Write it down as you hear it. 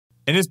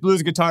In this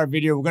blues guitar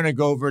video, we're going to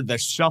go over the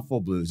shuffle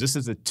blues. This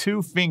is a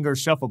two-finger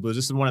shuffle blues.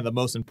 This is one of the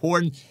most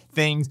important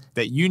things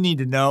that you need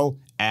to know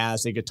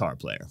as a guitar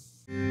player.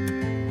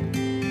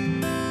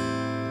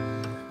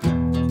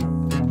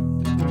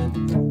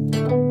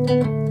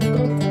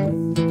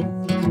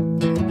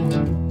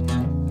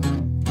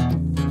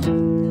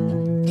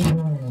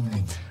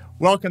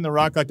 Welcome to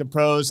Rock Like the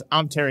Pros.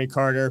 I'm Terry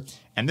Carter,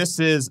 and this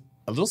is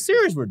a little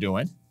series we're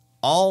doing,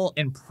 all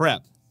in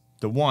prep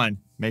to one,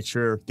 make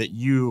sure that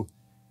you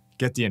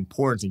get the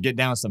importance and get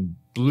down some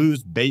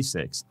blues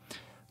basics.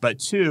 But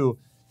two,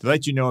 to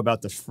let you know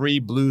about the free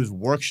blues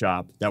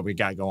workshop that we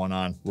got going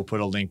on. We'll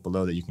put a link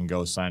below that you can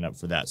go sign up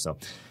for that. So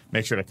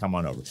make sure to come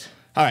on over.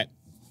 All right.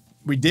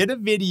 We did a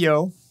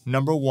video,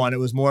 number one. It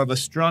was more of a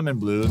strumming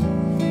blues.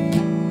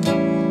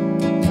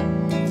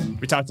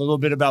 We talked a little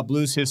bit about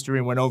blues history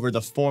and went over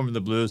the form of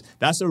the blues.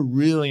 That's a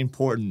really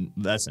important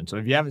lesson. So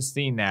if you haven't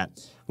seen that,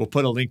 we'll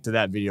put a link to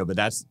that video, but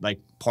that's like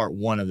part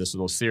one of this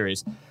little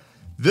series.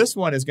 This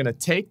one is going to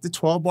take the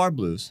 12-bar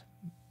blues,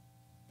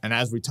 and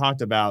as we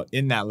talked about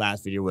in that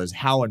last video was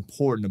how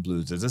important the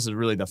blues is. This is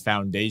really the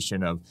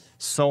foundation of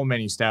so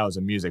many styles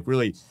of music,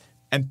 really,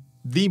 and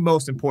the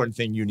most important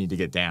thing you need to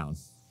get down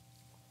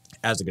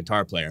as a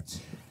guitar player.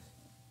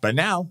 But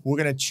now we're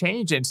going to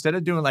change it. Instead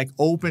of doing like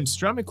open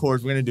strumming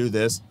chords, we're going to do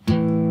this.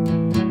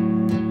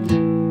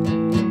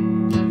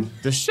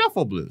 The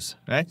shuffle blues,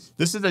 right?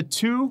 This is a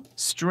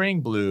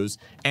two-string blues,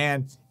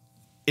 and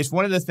it's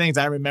one of the things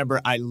I remember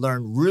I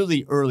learned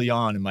really early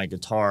on in my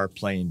guitar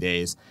playing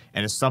days,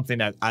 and it's something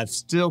that I've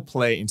still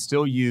played and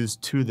still use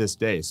to this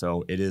day,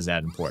 so it is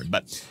that important.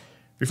 But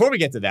before we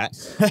get to that,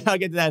 I'll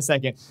get to that in a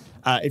second.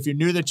 If you're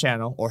new to the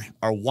channel or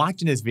are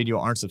watching this video,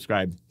 aren't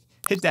subscribed,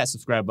 hit that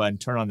subscribe button,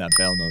 turn on that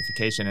bell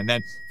notification, and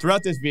then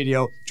throughout this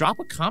video, drop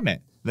a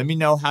comment. Let me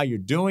know how you're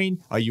doing.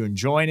 Are you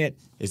enjoying it?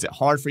 Is it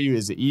hard for you?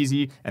 Is it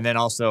easy? And then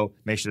also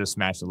make sure to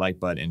smash the like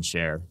button and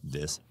share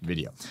this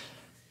video.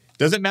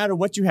 Doesn't matter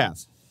what you have.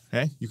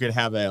 Okay? You can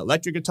have an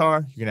electric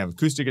guitar. You can have an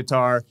acoustic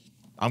guitar.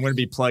 I'm going to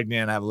be plugged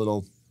in. I have a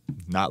little,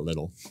 not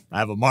little, I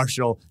have a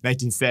Marshall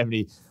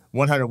 1970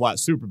 100-watt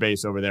super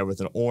bass over there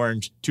with an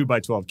orange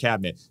 2x12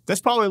 cabinet.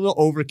 That's probably a little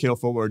overkill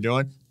for what we're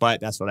doing, but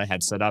that's what I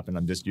had set up, and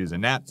I'm just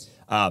using that.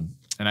 And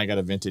I got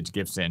a vintage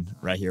Gibson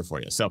right here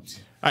for you. So, all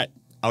right,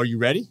 are you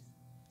ready?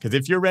 Because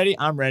if you're ready,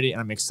 I'm ready,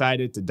 and I'm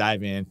excited to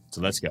dive in.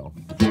 So let's go.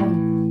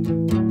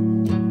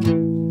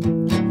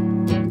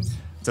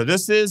 So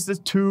this is the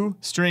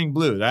two-string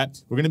blues, right?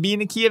 We're going to be in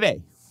the key of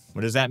A.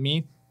 What does that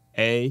mean?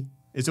 A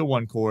is a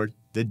 1 chord,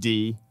 the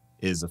D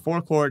is a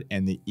 4 chord,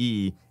 and the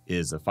E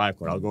is a 5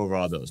 chord. I'll go over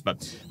all those,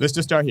 but let's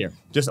just start here.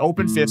 Just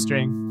open 5th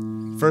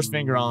string, first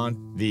finger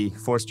on the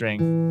 4th string,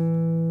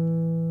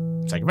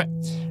 2nd fret.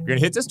 You're going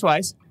to hit this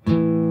twice. We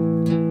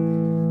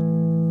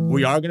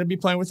are going to be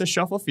playing with a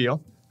shuffle feel.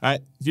 All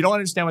right? If you don't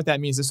understand what that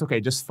means, it's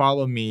okay. Just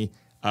follow me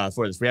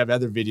for this. We have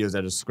other videos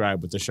that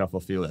describe what the shuffle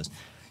feel is.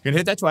 You're going to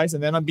hit that twice,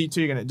 and then on beat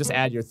 2, you're going to just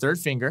add your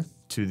 3rd finger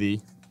to the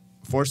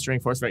 4th string,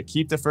 4th fret.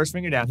 Keep the 1st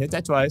finger down. Hit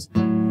that twice.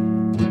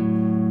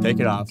 Take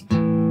it off.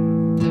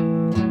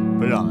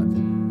 Put it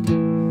on.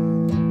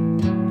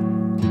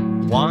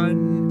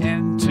 1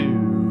 and 2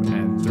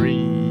 and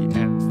 3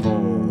 and 4.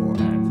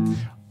 And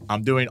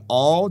I'm doing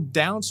all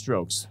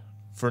downstrokes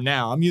for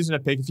now. I'm using a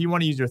pick. If you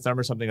want to use your thumb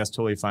or something, that's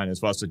totally fine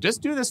as well. So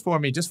just do this for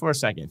me just for a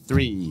second.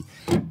 3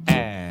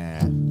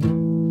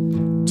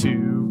 and 2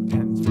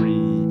 and 3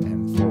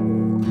 and 4.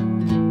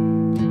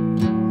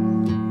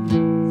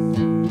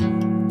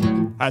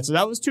 All right, so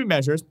that was 2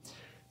 measures.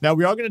 Now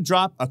we are going to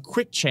drop a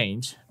quick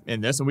change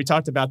in this, and we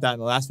talked about that in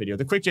the last video.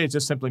 The quick change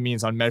just simply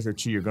means on measure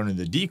 2, you're going to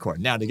the D chord.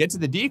 Now, to get to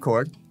the D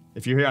chord,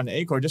 if you're here on the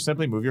A chord, just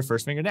simply move your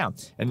 1st finger down.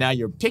 And now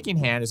your picking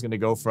hand is going to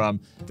go from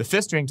the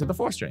 5th string to the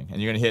 4th string,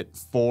 and you're going to hit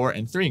 4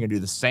 and 3. You're going to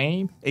do the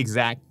same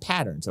exact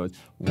pattern. So it's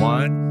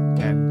 1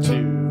 and 2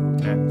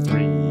 and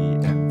 3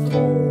 and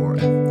 4.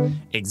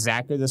 And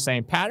exactly the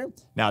same pattern.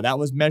 Now, that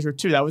was measure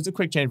 2. That was the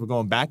quick change. We're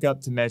going back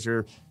up to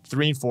measure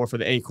 3 and 4 for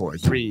the A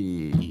chord.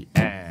 3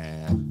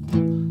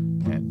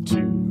 and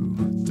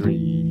 2,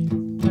 3.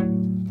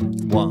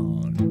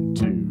 1,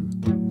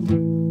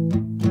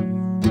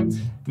 2.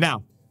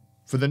 Now,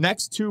 for the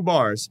next 2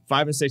 bars,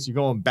 5 and 6, you're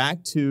going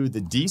back to the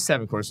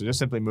D7 chord. So just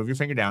simply move your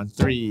finger down.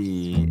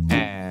 3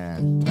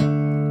 and.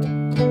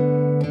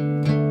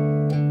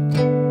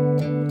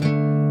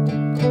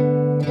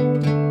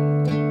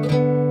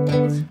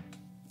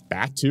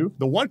 Back to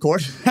the 1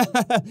 chord.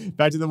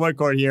 Back to the 1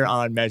 chord here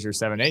on measure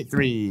 7, 8.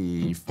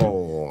 3,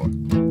 4.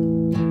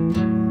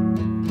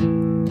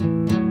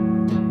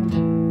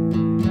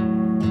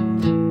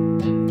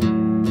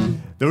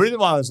 The reason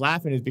why I was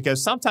laughing is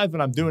because sometimes when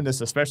I'm doing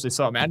this, especially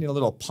so, I'm adding a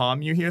little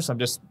palm mute here, so I'm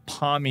just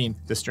palming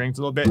the strings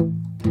a little bit.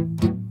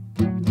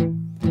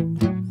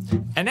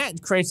 And that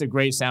it creates a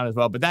great sound as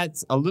well. But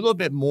that's a little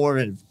bit more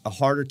of a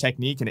harder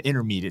technique, an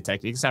intermediate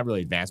technique. It's not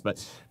really advanced,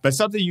 but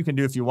something you can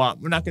do if you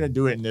want. We're not going to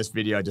do it in this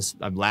video.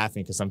 I'm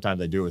laughing because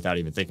sometimes I do it without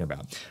even thinking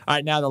about it. All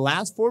right, now the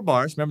last 4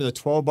 bars, remember the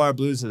 12-bar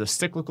blues is a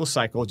cyclical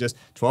cycle, just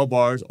 12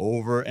 bars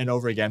over and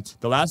over again.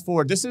 The last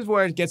 4, this is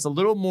where it gets a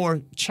little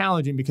more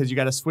challenging because you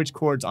got to switch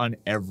chords on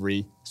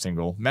every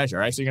single measure.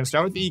 All right, so you're going to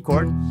start with the E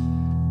chord,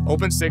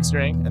 open 6th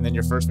string, and then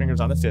your first finger's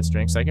on the 5th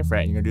string, 2nd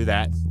fret. You're going to do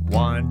that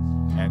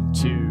 1 and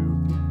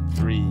 2,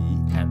 3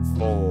 and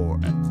 4.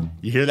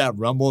 You hear that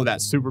rumble,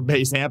 that super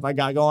bass amp I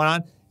got going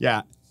on?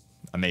 Yeah,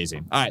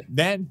 amazing. All right,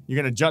 then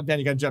you're going to jump down.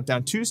 You're going to jump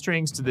down 2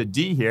 strings to the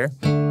D here.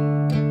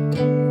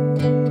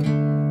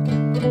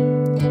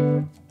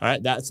 All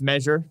right, that's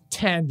measure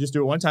 10. Just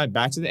do it one time.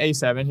 Back to the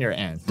A7 here,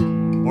 and,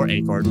 or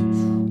A chord.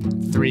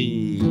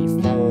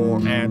 3,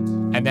 4,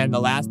 and then the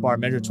last bar,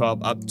 measure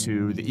 12, up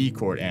to the E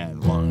chord,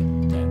 and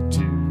 1 and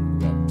 2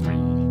 and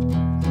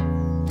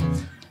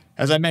 3.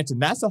 As I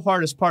mentioned, that's the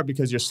hardest part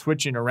because you're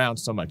switching around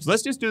so much.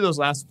 Let's just do those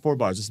last 4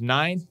 bars. It's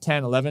 9,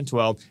 10, 11,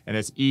 12, and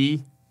it's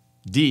E,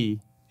 D,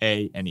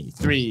 A, and E.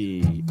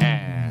 3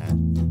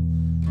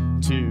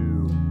 and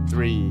 2,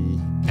 3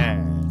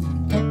 and.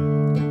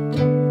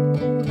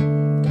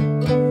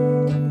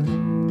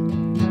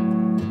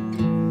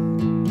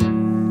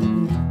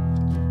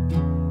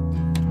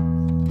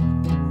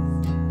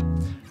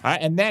 All right,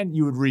 and then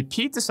you would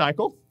repeat the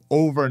cycle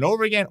over and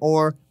over again,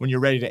 or when you're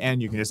ready to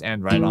end, you can just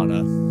end right on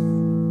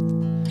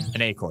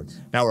an A chord.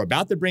 Now we're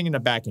about to bring in the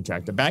backing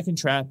track. The backing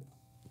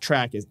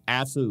track is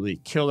absolutely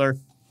killer.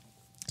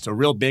 It's a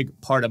real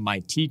big part of my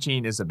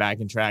teaching is the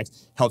backing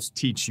tracks. Helps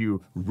teach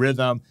you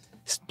rhythm,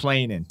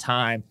 playing in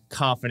time,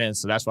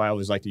 confidence. So that's why I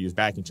always like to use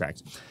backing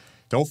tracks.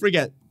 Don't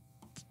forget,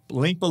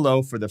 link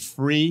below for the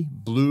free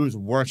blues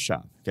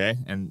workshop, okay?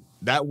 And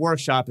that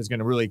workshop is going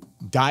to really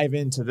dive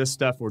into this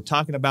stuff we're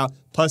talking about,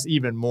 plus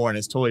even more, and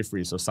it's totally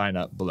free, so sign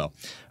up below. All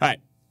right,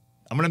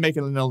 I'm going to make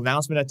an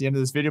announcement at the end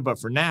of this video, but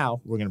for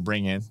now, we're going to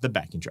bring in the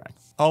backing track.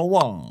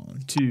 1,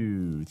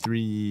 2,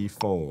 3,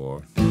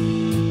 4.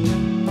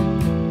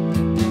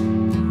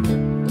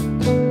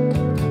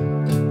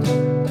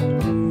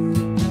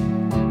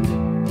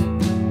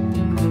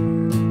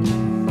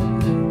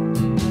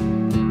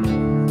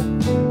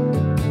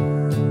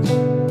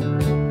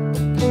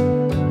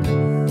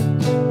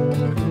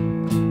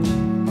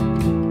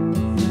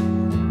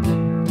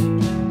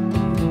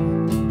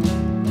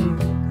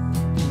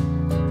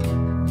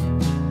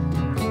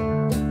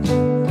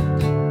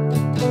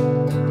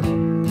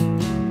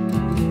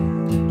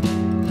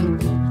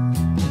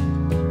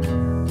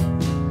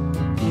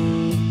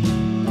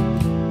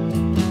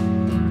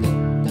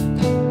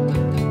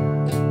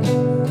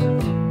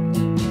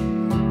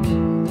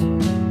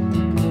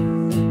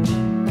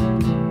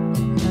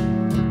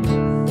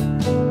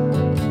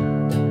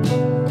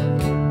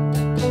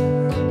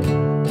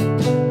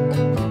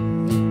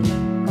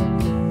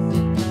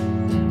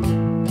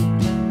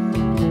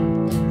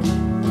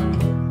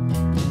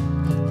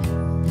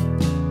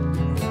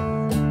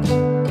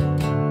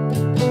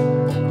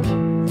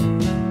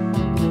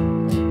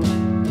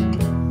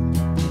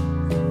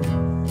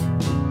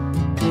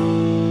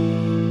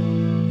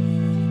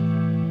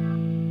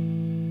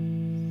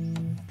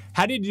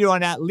 How did you do on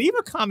that? Leave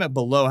a comment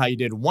below how you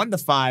did 1 to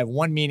 5,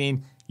 1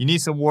 meaning you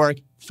need some work,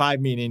 5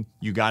 meaning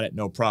you got it,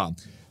 no problem.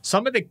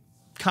 Some of the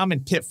common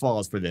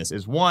pitfalls for this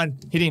is 1,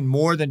 hitting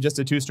more than just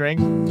a 2 string,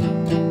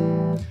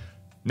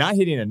 not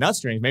hitting enough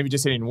strings, maybe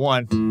just hitting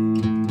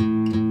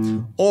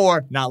 1,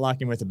 or not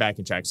locking with the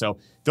backing track. So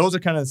those are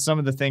kind of some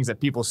of the things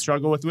that people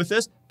struggle with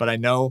this, but I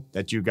know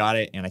that you got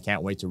it, and I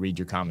can't wait to read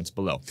your comments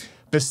below.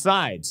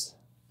 Besides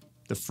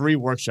the free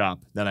workshop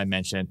that I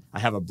mentioned, I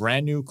have a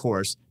brand new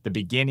course, The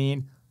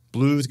Beginning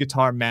Blues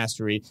Guitar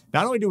Mastery.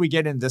 Not only do we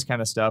get into this kind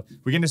of stuff,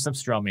 we get into some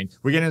strumming,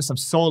 we get into some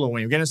soloing,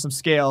 we get into some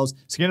scales,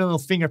 so get into a little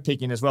finger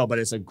picking as well, but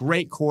it's a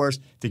great course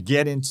to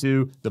get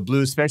into the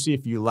blues, especially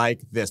if you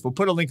like this. We'll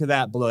put a link to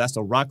that below. That's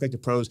the Rock Like the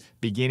Pros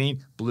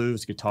Beginning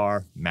Blues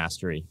Guitar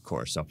Mastery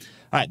course. So, all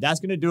right,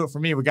 that's going to do it for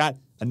me. We got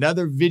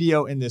another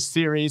video in this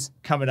series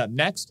coming up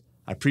next.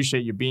 I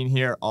appreciate you being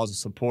here, all the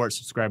support,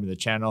 subscribing to the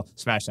channel,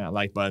 smashing that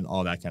like button,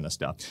 all that kind of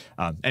stuff.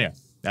 Anyway,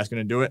 that's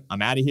going to do it.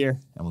 I'm out of here,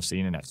 and we'll see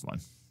you in the next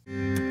one.